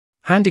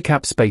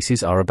Handicap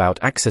spaces are about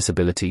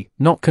accessibility,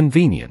 not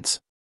convenience.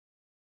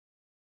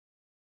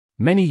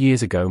 Many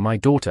years ago my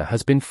daughter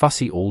has been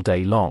fussy all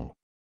day long.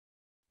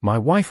 My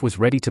wife was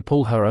ready to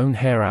pull her own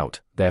hair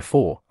out,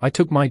 therefore, I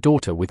took my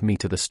daughter with me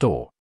to the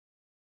store.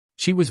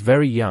 She was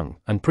very young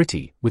and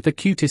pretty, with the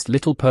cutest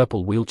little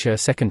purple wheelchair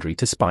secondary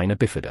to spina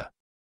bifida.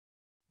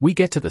 We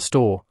get to the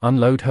store,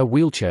 unload her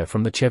wheelchair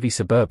from the Chevy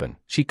Suburban,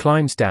 she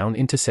climbs down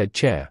into said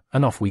chair,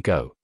 and off we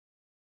go.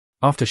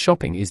 After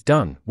shopping is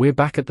done, we're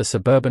back at the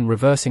Suburban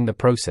reversing the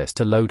process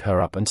to load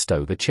her up and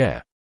stow the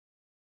chair.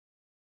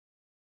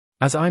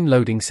 As I'm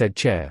loading said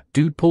chair,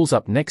 dude pulls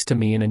up next to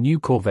me in a new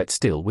Corvette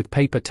still with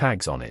paper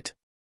tags on it.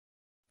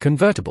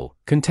 Convertible,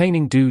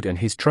 containing dude and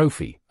his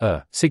trophy,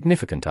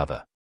 significant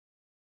other.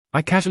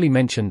 I casually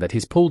mention that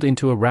he's pulled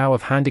into a row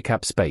of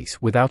handicap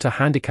space without a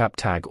handicap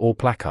tag or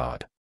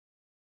placard.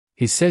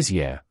 He says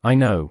yeah, I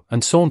know,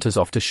 and saunters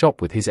off to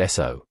shop with his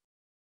SO.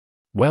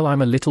 Well,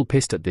 I'm a little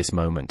pissed at this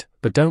moment,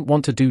 but don't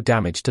want to do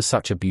damage to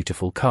such a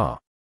beautiful car.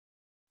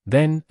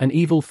 Then, an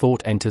evil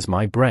thought enters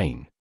my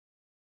brain.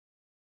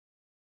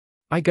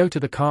 I go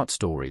to the cart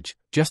storage,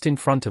 just in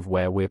front of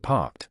where we're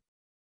parked.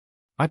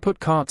 I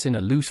put carts in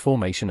a loose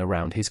formation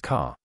around his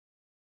car.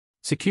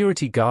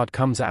 Security guard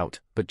comes out,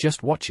 but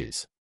just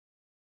watches.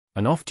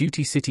 An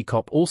off-duty city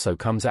cop also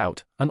comes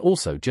out, and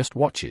also just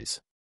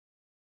watches.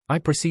 I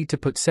proceed to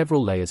put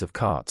several layers of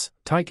carts,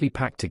 tightly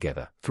packed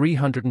together,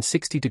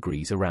 360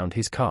 degrees around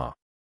his car.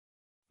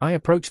 I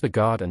approach the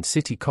guard and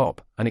city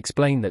cop, and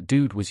explain that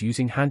dude was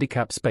using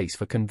handicap space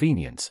for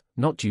convenience,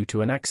 not due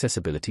to an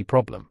accessibility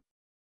problem.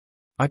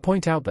 I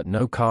point out that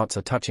no carts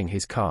are touching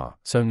his car,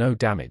 so no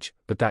damage,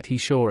 but that he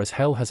sure as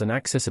hell has an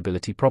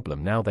accessibility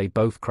problem. Now they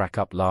both crack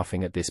up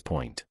laughing at this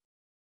point.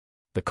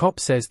 The cop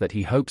says that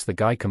he hopes the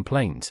guy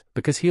complains,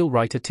 because he'll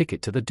write a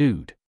ticket to the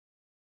dude.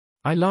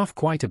 I laugh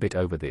quite a bit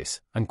over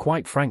this, and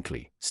quite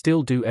frankly,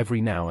 still do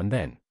every now and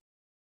then.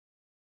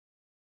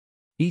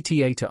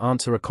 ETA to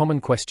answer a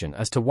common question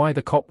as to why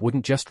the cop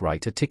wouldn't just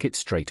write a ticket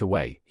straight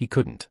away, he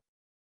couldn't.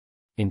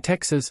 In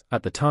Texas,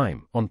 at the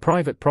time, on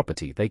private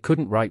property they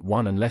couldn't write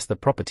one unless the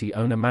property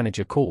owner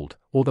manager called,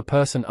 or the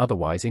person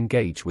otherwise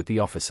engaged with the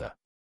officer.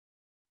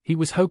 He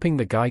was hoping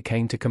the guy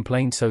came to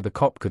complain so the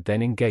cop could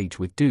then engage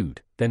with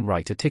dude, then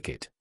write a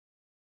ticket.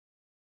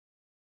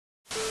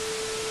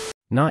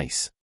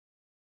 Nice.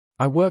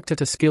 I worked at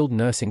a skilled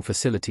nursing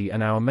facility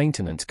and our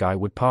maintenance guy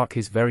would park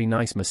his very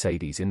nice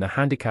Mercedes in the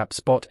handicap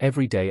spot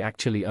every day,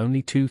 actually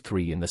only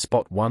 2-3 in the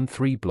spot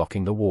 1-3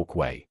 blocking the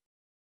walkway.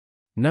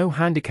 No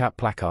handicap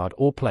placard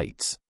or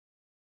plates.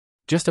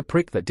 Just a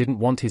prick that didn't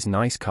want his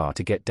nice car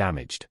to get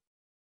damaged.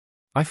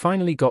 I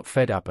finally got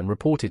fed up and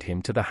reported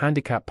him to the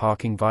handicap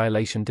parking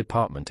violation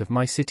department of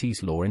my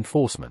city's law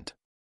enforcement.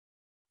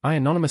 I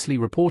anonymously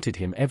reported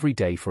him every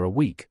day for a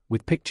week,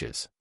 with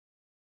pictures.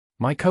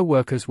 My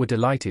co-workers were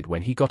delighted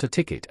when he got a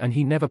ticket and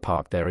he never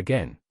parked there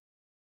again.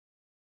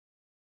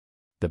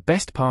 The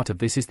best part of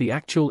this is the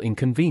actual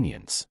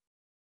inconvenience.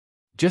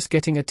 Just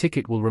getting a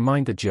ticket will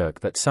remind the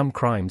jerk that some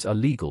crimes are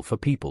legal for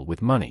people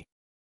with money.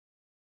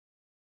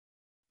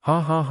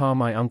 Ha ha ha,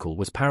 my uncle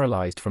was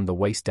paralyzed from the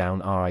waist down.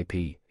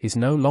 RIP, he's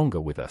no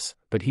longer with us,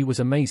 but he was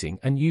amazing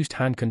and used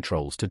hand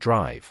controls to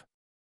drive.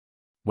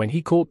 When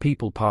he caught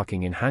people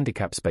parking in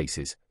handicap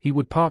spaces, he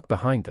would park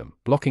behind them,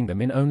 blocking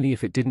them in only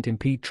if it didn't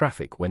impede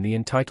traffic. When the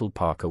entitled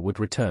parker would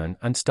return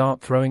and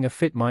start throwing a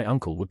fit, my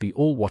uncle would be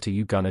all, "What are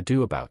you gonna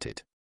do about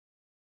it?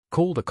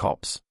 Call the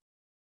cops."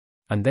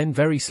 And then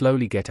very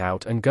slowly get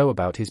out and go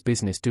about his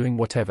business doing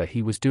whatever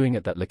he was doing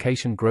at that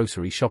location,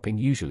 grocery shopping.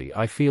 Usually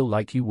I feel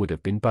like you would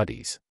have been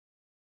buddies.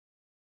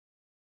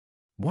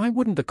 Why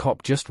wouldn't the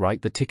cop just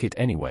write the ticket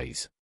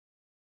anyways?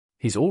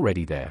 He's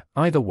already there.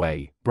 Either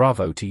way,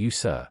 bravo to you,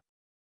 sir.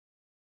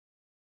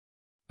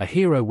 A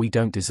hero we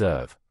don't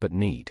deserve, but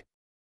need.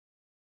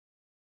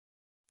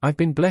 I've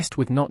been blessed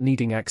with not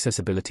needing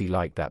accessibility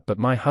like that, but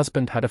my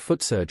husband had a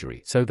foot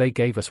surgery, so they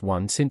gave us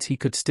one since he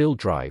could still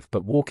drive,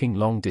 but walking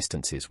long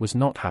distances was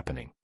not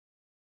happening.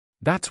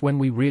 That's when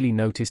we really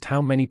noticed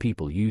how many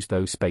people use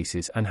those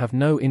spaces and have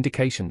no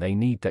indication they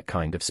need that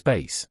kind of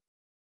space.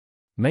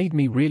 Made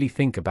me really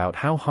think about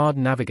how hard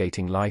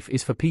navigating life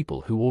is for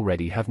people who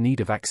already have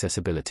need of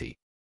accessibility.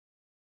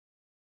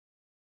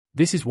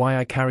 This is why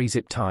I carry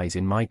zip ties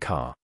in my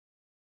car.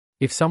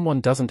 If someone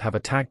doesn't have a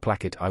tag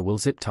placket, I will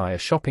zip tie a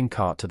shopping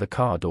cart to the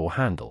car door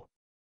handle.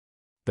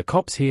 The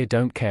cops here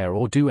don't care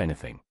or do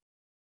anything.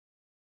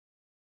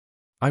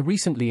 I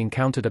recently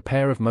encountered a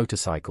pair of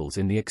motorcycles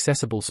in the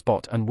accessible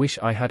spot and wish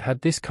I had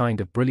had this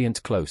kind of brilliance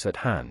close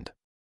at hand.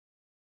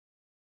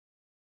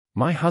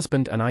 My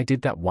husband and I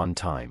did that one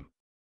time.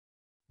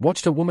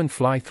 Watched a woman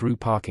fly through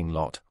parking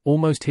lot,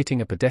 almost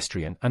hitting a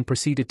pedestrian, and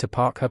proceeded to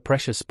park her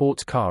precious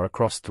sports car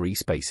across 3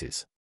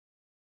 spaces.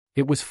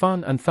 It was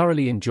fun and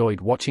thoroughly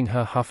enjoyed watching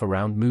her huff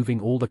around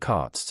moving all the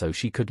carts so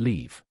she could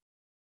leave.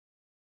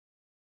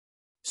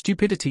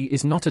 Stupidity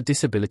is not a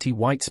disability.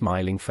 White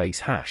smiling face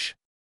hash.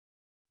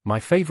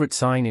 My favorite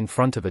sign in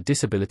front of a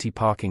disability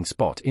parking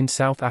spot in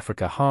South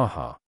Africa.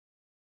 Haha.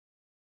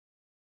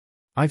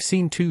 I've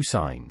seen 2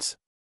 signs.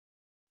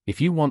 If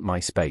you want my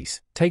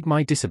space, take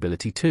my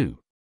disability too.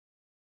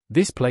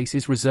 This place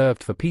is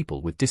reserved for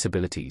people with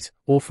disabilities,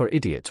 or for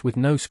idiots with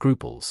no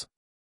scruples.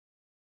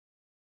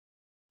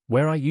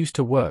 Where I used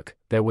to work,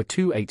 there were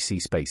 2 HC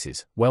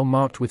spaces, well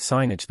marked with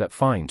signage that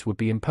fines would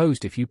be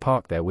imposed if you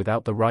parked there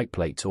without the right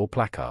plates or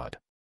placard.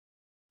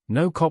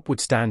 No cop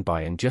would stand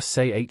by and just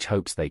say H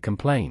hopes they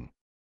complain.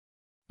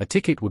 A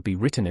ticket would be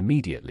written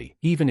immediately,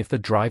 even if the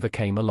driver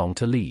came along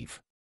to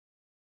leave.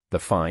 The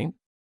fine?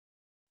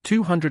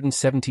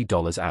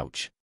 $270.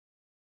 Ouch.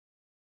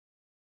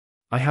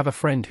 I have a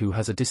friend who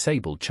has a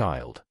disabled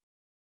child.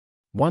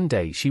 One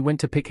day she went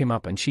to pick him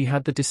up and she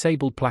had the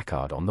disabled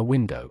placard on the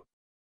window.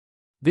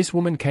 This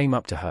woman came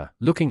up to her,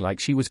 looking like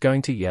she was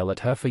going to yell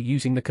at her for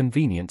using the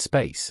convenient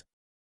space.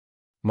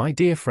 My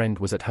dear friend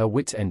was at her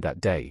wit's end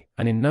that day,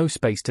 and in no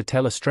space to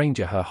tell a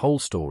stranger her whole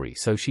story,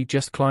 so she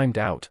just climbed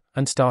out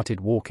and started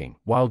walking,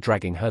 while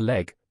dragging her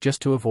leg,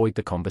 just to avoid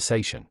the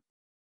conversation.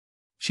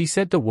 She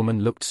said the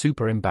woman looked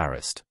super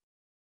embarrassed.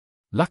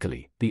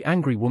 Luckily, the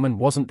angry woman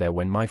wasn't there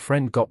when my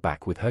friend got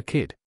back with her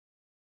kid.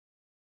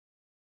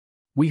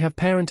 We have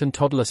parent and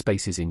toddler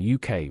spaces in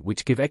UK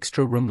which give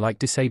extra room like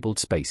disabled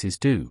spaces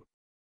do.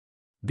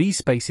 These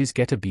spaces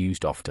get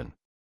abused often.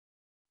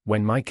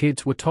 When my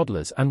kids were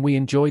toddlers and we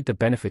enjoyed the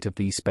benefit of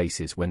these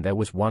spaces when there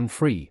was one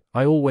free,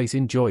 I always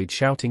enjoyed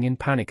shouting in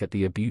panic at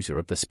the abuser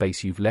of the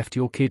space, "You've left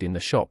your kid in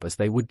the shop," as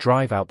they would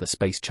drive out the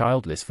space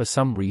childless. For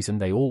some reason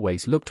they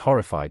always looked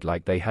horrified,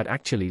 like they had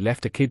actually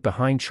left a kid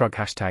behind.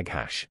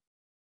 ##.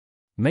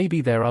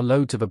 Maybe there are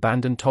loads of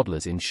abandoned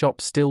toddlers in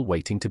shops still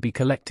waiting to be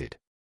collected.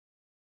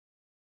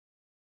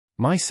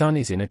 My son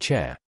is in a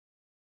chair.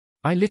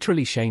 I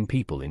literally shame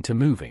people into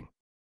moving.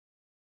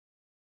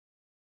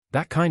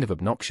 That kind of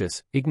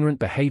obnoxious, ignorant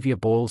behavior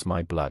boils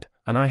my blood,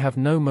 and I have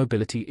no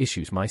mobility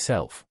issues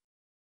myself.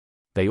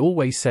 They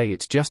always say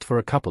it's just for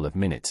a couple of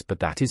minutes, but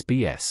that is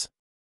BS.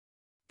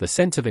 The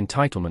sense of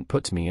entitlement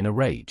puts me in a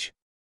rage.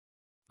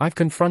 I've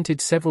confronted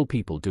several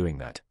people doing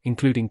that,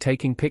 including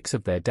taking pics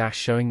of their dash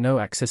showing no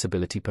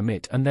accessibility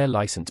permit and their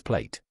license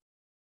plate.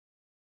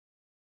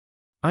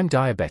 I'm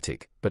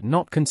diabetic, but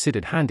not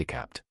considered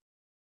handicapped.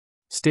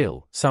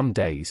 Still, some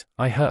days,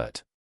 I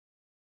hurt.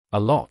 A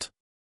lot.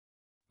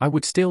 I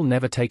would still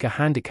never take a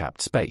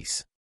handicapped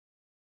space.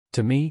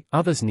 To me,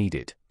 others need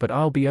it, but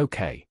I'll be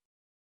okay.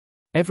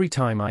 Every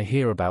time I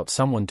hear about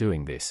someone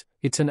doing this,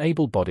 it's an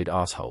able-bodied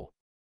asshole.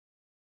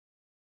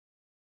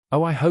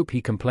 Oh, I hope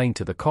he complained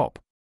to the cop.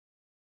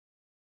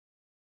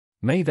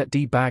 May that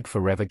D-bag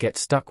forever get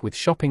stuck with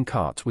shopping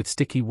carts with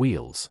sticky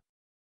wheels.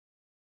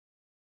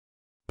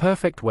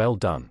 Perfect, well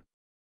done.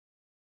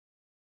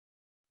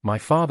 My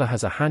father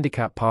has a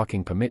handicap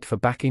parking permit for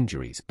back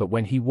injuries, but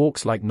when he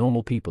walks like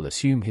normal, people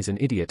assume he's an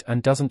idiot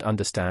and doesn't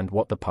understand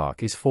what the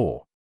park is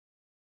for.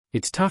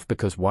 It's tough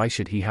because why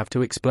should he have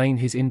to explain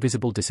his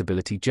invisible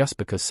disability just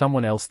because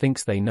someone else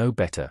thinks they know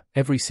better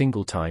every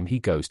single time he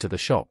goes to the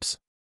shops?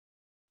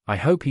 I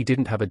hope he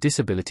didn't have a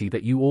disability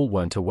that you all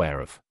weren't aware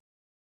of.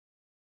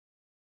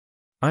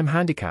 I'm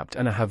handicapped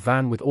and I have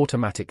van with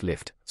automatic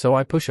lift, so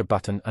I push a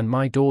button and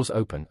my doors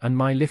open and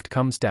my lift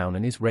comes down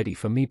and is ready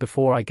for me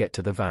before I get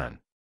to the van.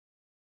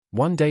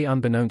 One day,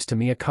 unbeknownst to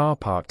me, a car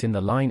parked in the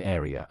line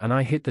area and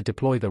I hit the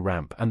deploy the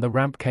ramp, and the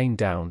ramp came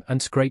down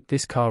and scraped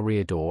this car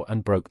rear door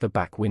and broke the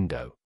back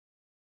window.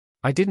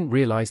 I didn't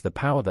realize the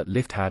power that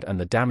lift had and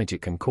the damage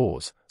it can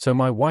cause, so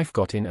my wife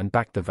got in and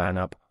backed the van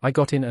up. I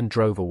got in and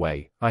drove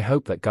away. I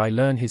hope that guy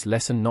learn his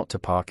lesson not to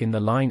park in the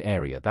line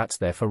area that's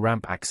there for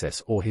ramp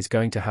access, or he's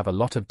going to have a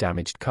lot of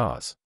damaged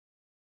cars.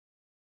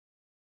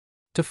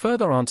 To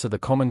further answer the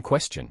common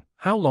question,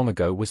 how long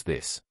ago was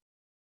this?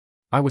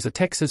 I was a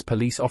Texas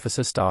police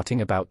officer starting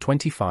about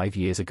 25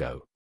 years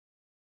ago.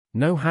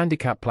 No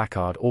handicap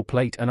placard or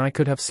plate, and I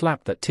could have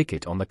slapped that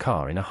ticket on the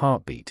car in a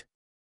heartbeat.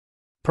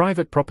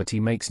 Private property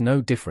makes no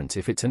difference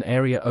if it's an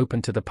area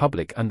open to the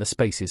public and the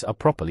spaces are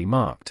properly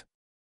marked.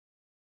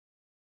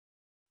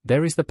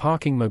 There is the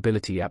Parking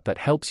Mobility app that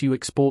helps you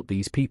export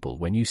these people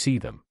when you see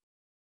them.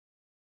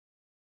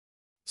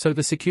 So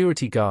the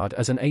security guard,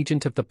 as an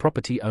agent of the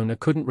property owner,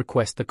 couldn't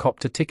request the cop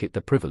to ticket the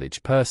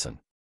privileged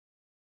person.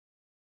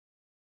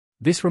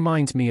 This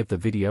reminds me of the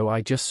video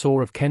I just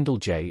saw of Kendall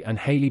J and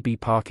Haley B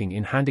parking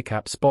in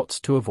handicap spots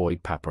to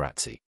avoid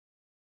paparazzi.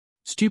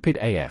 Stupid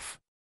AF.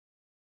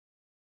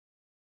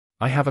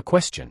 I have a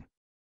question.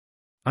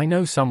 I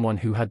know someone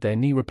who had their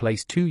knee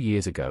replaced 2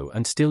 years ago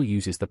and still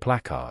uses the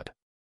placard.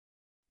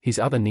 His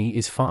other knee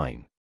is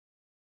fine.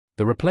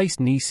 The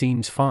replaced knee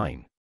seems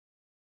fine.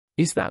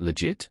 Is that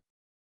legit?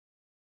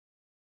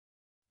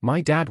 My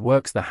dad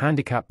works the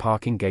handicap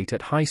parking gate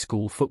at high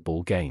school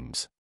football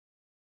games.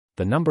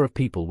 The number of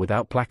people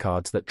without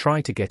placards that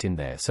try to get in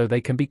there so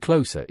they can be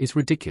closer is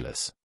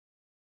ridiculous.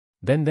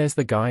 Then there's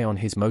the guy on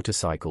his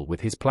motorcycle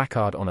with his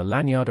placard on a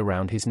lanyard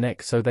around his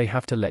neck, so they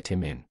have to let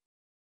him in.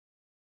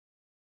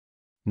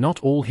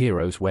 Not all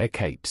heroes wear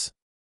capes.